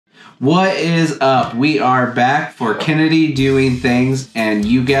What is up? We are back for Kennedy Doing Things, and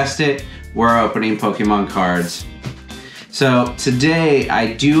you guessed it, we're opening Pokemon cards. So today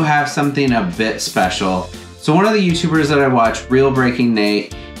I do have something a bit special. So one of the YouTubers that I watch, Real Breaking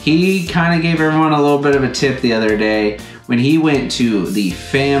Nate, he kind of gave everyone a little bit of a tip the other day when he went to the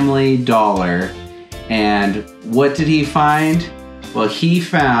Family Dollar. And what did he find? Well, he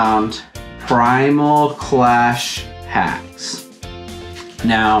found Primal Clash packs.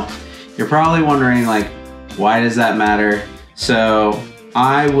 Now, you're probably wondering, like, why does that matter? So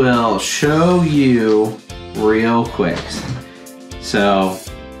I will show you real quick. So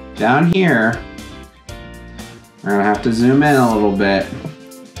down here, we're gonna have to zoom in a little bit.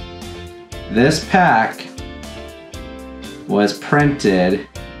 This pack was printed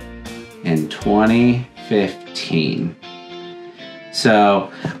in 2015. So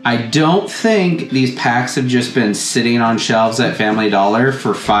I don't think these packs have just been sitting on shelves at Family Dollar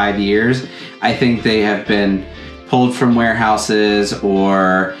for 5 years. I think they have been pulled from warehouses,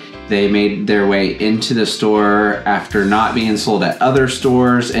 or they made their way into the store after not being sold at other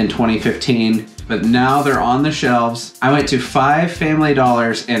stores in 2015. But now they're on the shelves. I went to 5 Family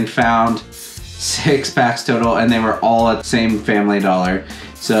Dollars and found 6 packs total, and they were all at the same Family Dollar.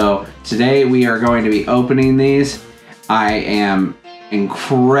 So today we are going to be opening these. I am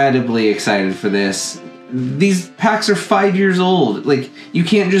incredibly excited for this. These packs are 5 years old. Like, you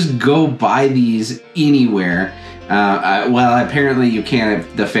can't just go buy these anywhere. Well, apparently you can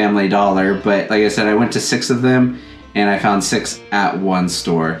at the Family Dollar, but like I said, I went to 6 of them and I found 6 at one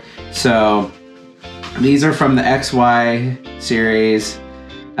store. So these are from the XY series.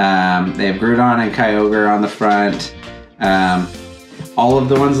 They have Groudon and Kyogre on the front. All of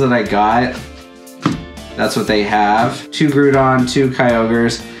the ones that I got, that's what they have. 2 Groudon, 2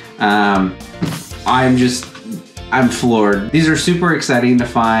 Kyogres. I'm floored. These are super exciting to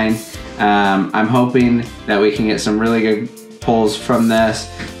find. I'm hoping that we can get some really good pulls from this.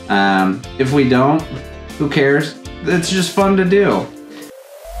 If we don't, who cares? It's just fun to do.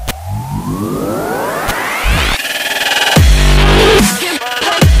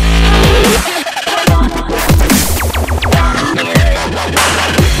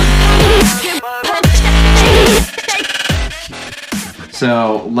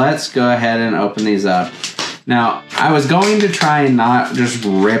 So let's go ahead and open these up. Now, I was going to try and not just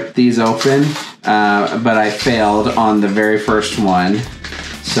rip these open, but I failed on the very first one.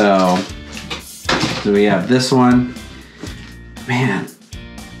 So we have this one. Man,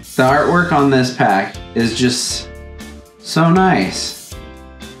 the artwork on this pack is just so nice.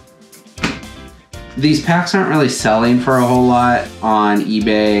 These packs aren't really selling for a whole lot on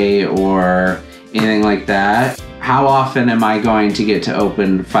eBay or anything like that. How often am I going to get to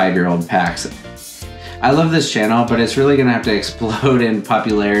open 5-year-old packs? I love this channel, but it's really gonna have to explode in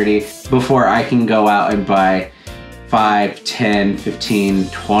popularity before I can go out and buy 5, 10, 15,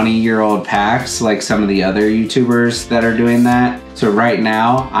 20-year-old packs like some of the other YouTubers that are doing that. So right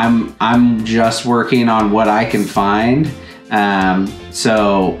now, I'm just working on what I can find.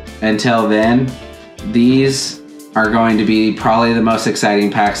 So until then, these are going to be probably the most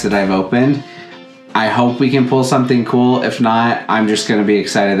exciting packs that I've opened. I hope we can pull something cool. If not, I'm just gonna be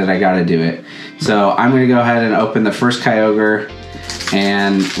excited that I gotta do it. So I'm gonna go ahead and open the first Kyogre,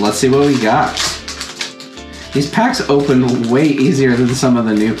 and let's see what we got. These packs open way easier than some of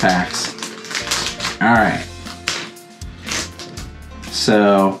the new packs. All right.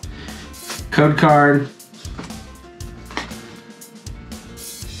 So, code card.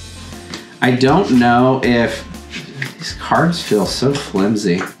 I don't know if these cards feel so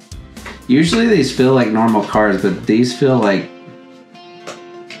flimsy. Usually these feel like normal cards, but these feel like,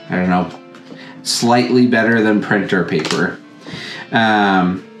 I don't know, slightly better than printer paper.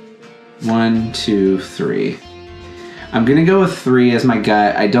 1, 2, 3. I'm gonna go with 3 as my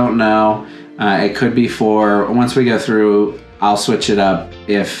gut. I don't know. It could be 4. Once we go through, I'll switch it up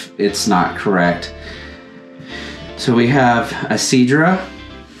if it's not correct. So we have a Seadra.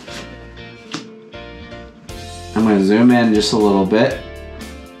 I'm gonna zoom in just a little bit.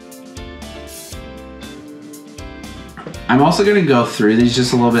 I'm also gonna go through these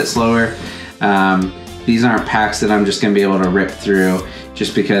just a little bit slower. These aren't packs that I'm just gonna be able to rip through,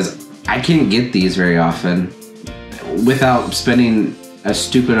 just because I can't get these very often without spending a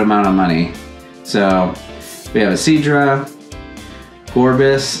stupid amount of money. So we have a Seadra,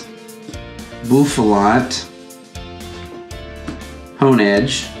 Gorbis, Bouffalant,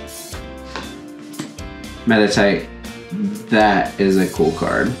 Honedge, Meditite. That is a cool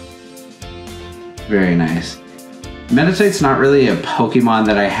card. Very nice. Meditite's not really a Pokemon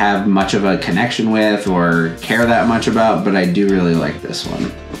that I have much of a connection with or care that much about, but I do really like this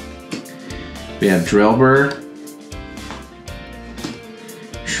one. We have Drillbur,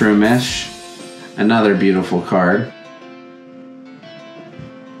 Shroomish, another beautiful card.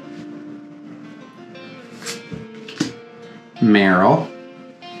 Meryl,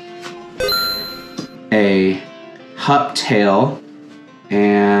 a Huptail,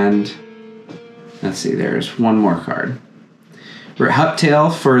 and let's see, there's one more card.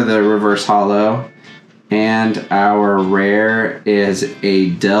 Huptail for the reverse holo, and our rare is a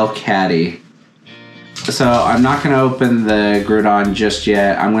Delcatty. So I'm not going to open the Groudon just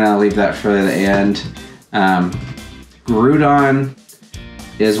yet. I'm going to leave that for the end. Groudon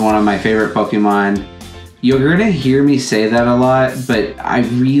is one of my favorite Pokemon. You're going to hear me say that a lot, but I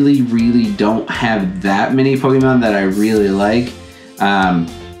really don't have that many Pokemon that I really like.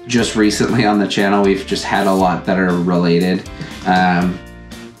 Just recently on the channel, we've just had a lot that are related.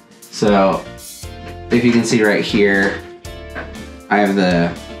 So if you can see right here, I have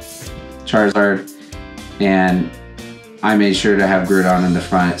the Charizard, and I made sure to have Groudon in the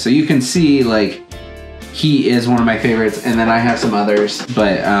front. So you can see, like, he is one of my favorites, and then I have some others,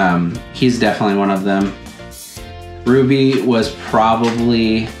 but he's definitely one of them. Ruby was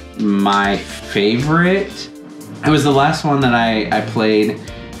probably my favorite. It was the last one that I played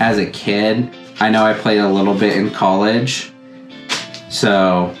as a kid. I know I played a little bit in college.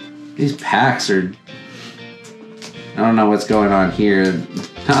 So these packs are, I don't know what's going on here.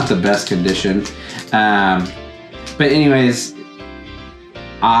 Not the best condition. But anyways,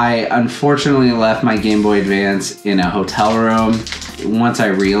 I unfortunately left my Game Boy Advance in a hotel room. Once I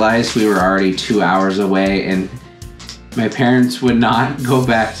realized we were already 2 hours away, and my parents would not go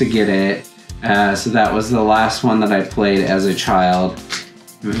back to get it. So that was the last one that I played as a child.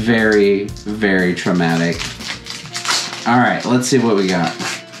 Very traumatic. All right, let's see what we got.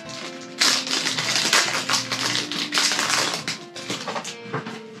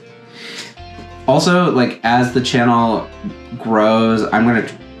 Also, like, as the channel grows, I'm going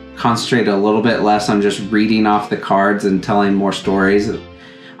to concentrate a little bit less on just reading off the cards and telling more stories.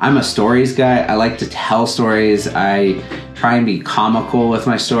 I'm a stories guy. I like to tell stories. I try and be comical with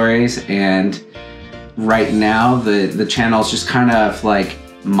my stories, and right now the channel's just kind of like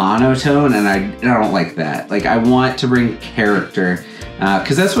monotone, and I don't like that. Like, I want to bring character,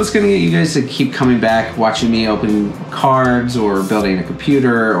 because that's what's going to get you guys to keep coming back, watching me open cards or building a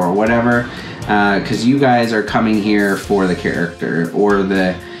computer or whatever, because you guys are coming here for the character, or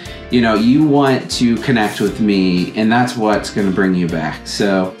the, you know, you want to connect with me, and that's what's going to bring you back.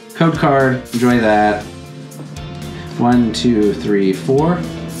 So code card, enjoy that. 1, 2, 3, 4.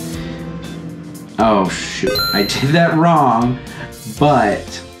 Oh shoot, I did that wrong.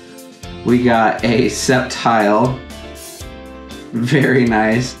 But we got a Sceptile, very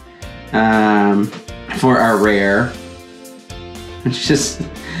nice, for our rare. It's just,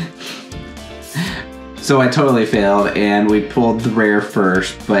 so I totally failed, and we pulled the rare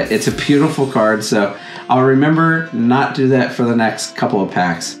first, but it's a beautiful card, so I'll remember not do that for the next couple of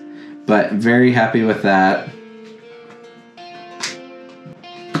packs, but very happy with that.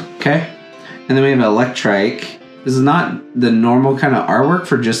 Okay, and then we have Electrike. This is not the normal kind of artwork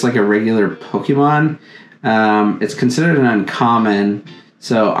for just like a regular Pokemon. It's considered an uncommon,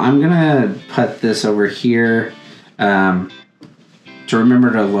 so I'm gonna put this over here to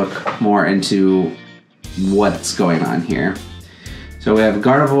remember to look more into what's going on here. So we have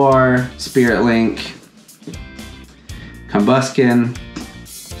Gardevoir, Spirit Link, Combuskin,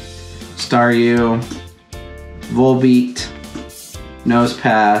 Staryu, Volbeat,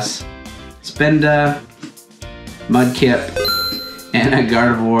 Nosepass, Spinda, Mudkip, and a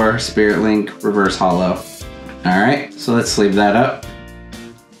Gardevoir Spirit Link Reverse Holo. Alright, so let's sleeve that up.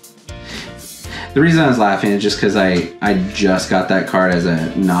 The reason I was laughing is just because I just got that card as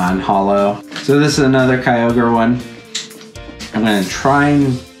a non-holo. So this is another Kyogre one. I'm going to try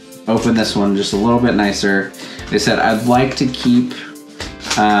and open this one just a little bit nicer. They said I'd like to keep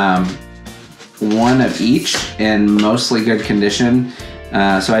one of each in mostly good condition,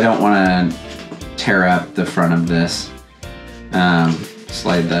 so I don't want to tear up the front of this.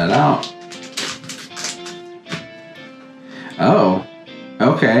 Slide that out. Oh,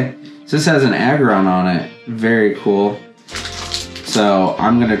 okay. So this has an Aggron on it. Very cool. So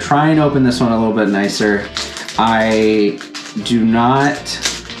I'm gonna try and open this one a little bit nicer. I do not,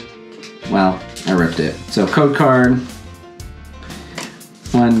 well, I ripped it. So code card,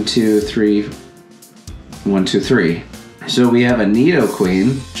 1, 2, 3, 1, 2, 3. So we have a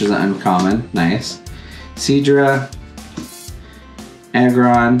Nidoqueen, which is an uncommon, nice. Seadra,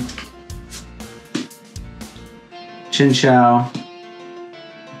 Aggron, Chinchou,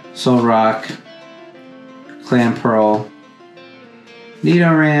 Solrock, Clamperl,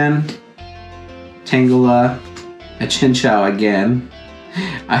 Nidoran, Tangela, a Chinchou again.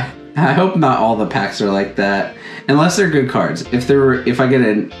 I hope not all the packs are like that, unless they're good cards. If I get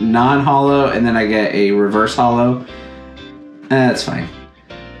a non-holo and then I get a reverse holo, that's fine.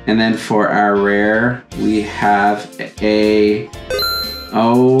 And then for our rare, we have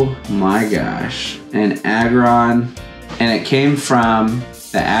oh my gosh, an Aggron, and it came from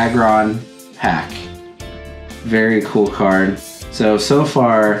the Aggron pack. Very cool card. So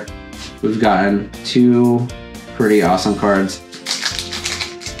far, we've gotten 2 pretty awesome cards.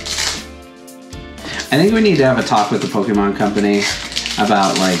 I think we need to have a talk with the Pokemon Company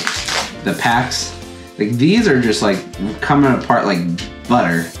about like the packs. Like these are just like coming apart like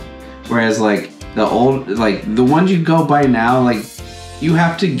butter. Whereas like the old, like the ones you go buy now, like you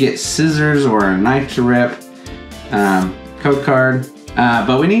have to get scissors or a knife to rip. Code card.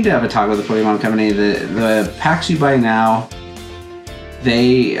 But we need to have a talk with the Pokemon Company. The packs you buy now,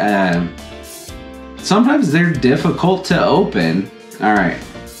 they sometimes they're difficult to open. All right.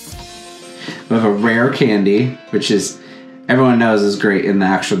 We have a rare candy, which is everyone knows is great in the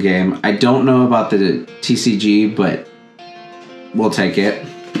actual game. I don't know about the TCG, but we'll take it.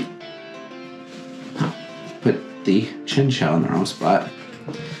 Put the Chinchou in the wrong spot.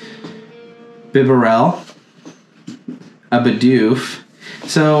 Bibarel, a Bidoof.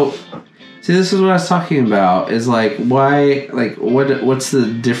 So, see, this is what I was talking about. Is like why, like what's the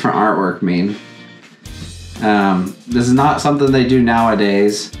different artwork mean? This is not something they do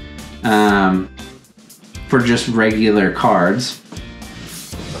nowadays. For just regular cards,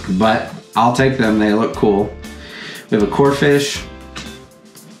 but I'll take them. They look cool. We have a Corphish,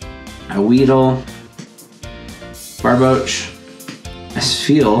 a Weedle, Barboach, a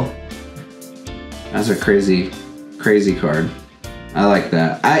Spheal. That's a crazy card. I like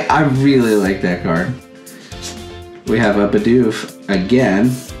that. I really like that card. We have a Bidoof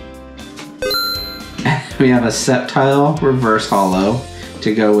again. We have a Sceptile reverse holo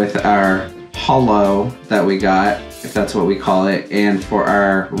to go with our holo that we got, if that's what we call it. And for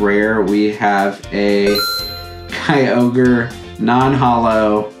our rare, we have a Kyogre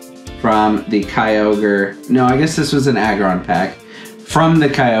non-holo from the Kyogre. No, I guess this was an Aggron pack from the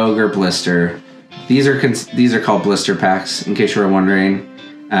Kyogre blister. These are called blister packs, in case you were wondering.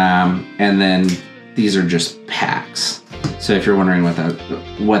 And then these are just packs. So if you're wondering what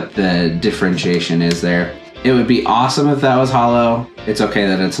the differentiation is there. It would be awesome if that was holo. It's okay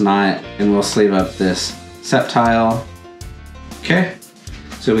that it's not. And we'll sleeve up this Sceptile. Okay,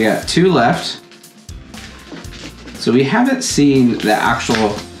 so we got 2 left. So we haven't seen the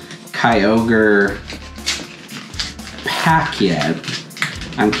actual Kyogre pack yet.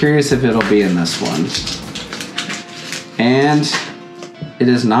 I'm curious if it'll be in this one. And it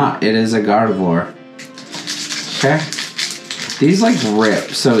is not. It is a Gardevoir. Okay. These like rip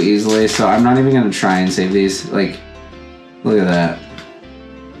so easily, so I'm not even gonna try and save these. Like, look at that.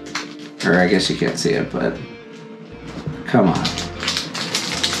 Or I guess you can't see it, but come on.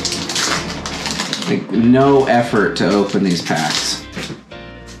 Like, no effort to open these packs.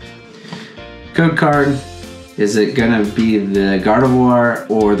 Code card. Is it gonna be the Gardevoir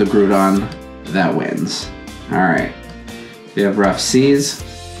or the Groudon that wins? Alright. We have Rough Seas.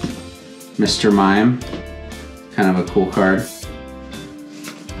 Mr. Mime. Kind of a cool card.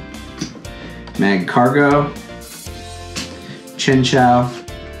 Magcargo, Chinchou,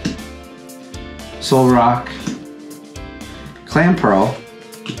 Solrock, Clamperl,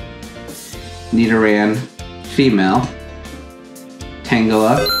 Nidoran, female,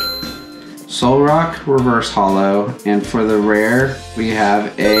 Tangela, Solrock, reverse holo, and for the rare, we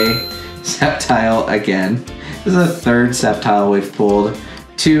have a Sceptile again. This is the 3rd Sceptile we've pulled.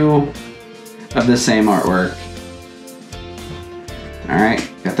 2 of the same artwork.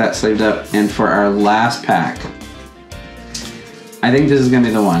 Alright, got that sleeved up. And for our last pack, I think this is going to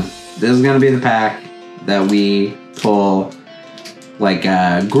be the one. This is going to be the pack that we pull like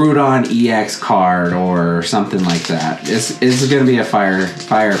a Groudon EX card or something like that. This is going to be a fire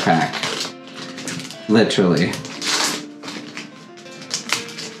pack. Literally.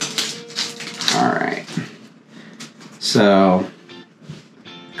 Alright. So,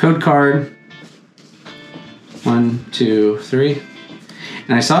 code card. 1, 2, 3.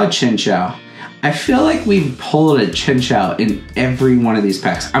 And I saw a Chinchou. I feel like we've pulled a Chinchou in every one of these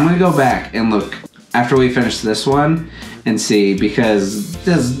packs. I'm going to go back and look after we finish this one and see, because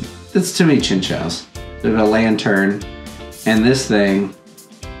that's too many Chinchous. There's a Lantern, and this thing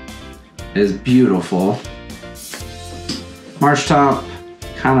is beautiful. Marshtomp,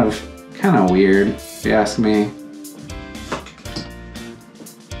 kind of weird, if you ask me.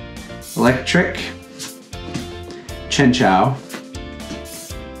 Electric, Chinchou,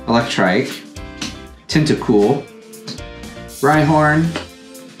 Electrike, Tentacool, Rhyhorn,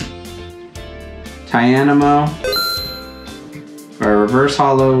 Tyanamo. For our reverse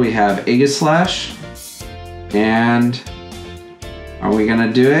holo, we have Aegislash. And are we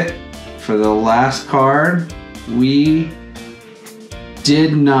gonna do it? For the last card, we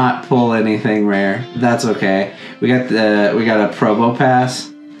did not pull anything rare. That's okay. We got a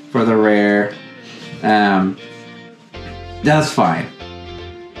Probopass for the rare. That's fine.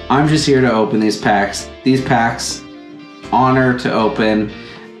 I'm just here to open these packs. These packs, honor to open.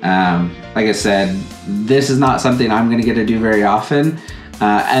 Like I said, this is not something I'm gonna get to do very often,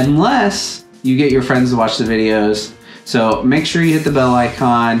 unless you get your friends to watch the videos. So make sure you hit the bell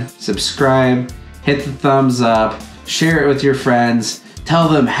icon, subscribe, hit the thumbs up, share it with your friends, tell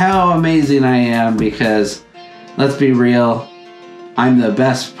them how amazing I am, because let's be real, I'm the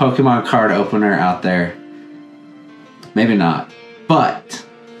best Pokemon card opener out there. Maybe not, but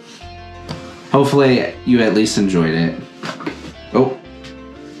hopefully you at least enjoyed it. Oh,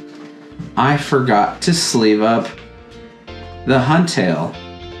 I forgot to sleeve up the Huntail.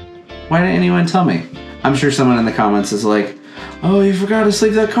 Why didn't anyone tell me? I'm sure someone in the comments is like, oh, you forgot to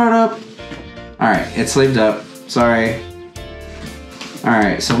sleeve that card up. All right, it's sleeved up, sorry. All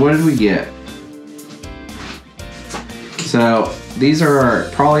right, so what did we get? So these are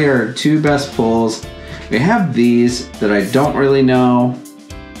probably our two best pulls. We have these that I don't really know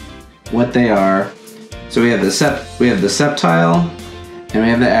what they are. So we have the Sceptile and we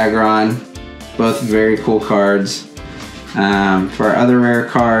have the Aggron, both very cool cards. For our other rare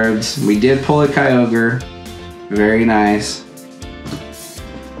cards, we did pull a Kyogre, very nice.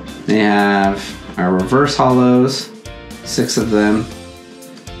 We have our reverse holos, 6 of them,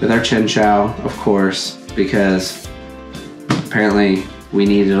 with our Chinchou, of course, because apparently we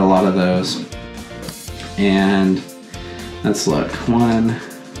needed a lot of those. And let's look, 1,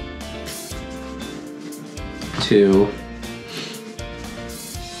 2,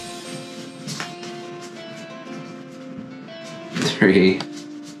 3.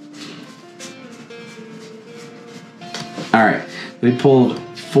 All right, we pulled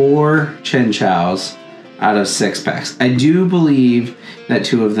 4 Chinchous out of 6 packs. I do believe that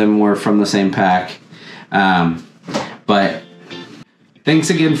 2 of them were from the same pack, but thanks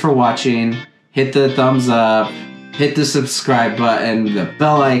again for watching. Hit the thumbs up, hit the subscribe button, the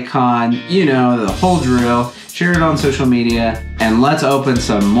bell icon, you know, the whole drill. Share it on social media, and let's open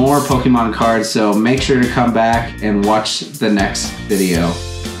some more Pokemon cards, so make sure to come back and watch the next video.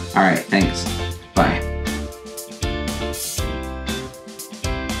 All right, thanks. Bye.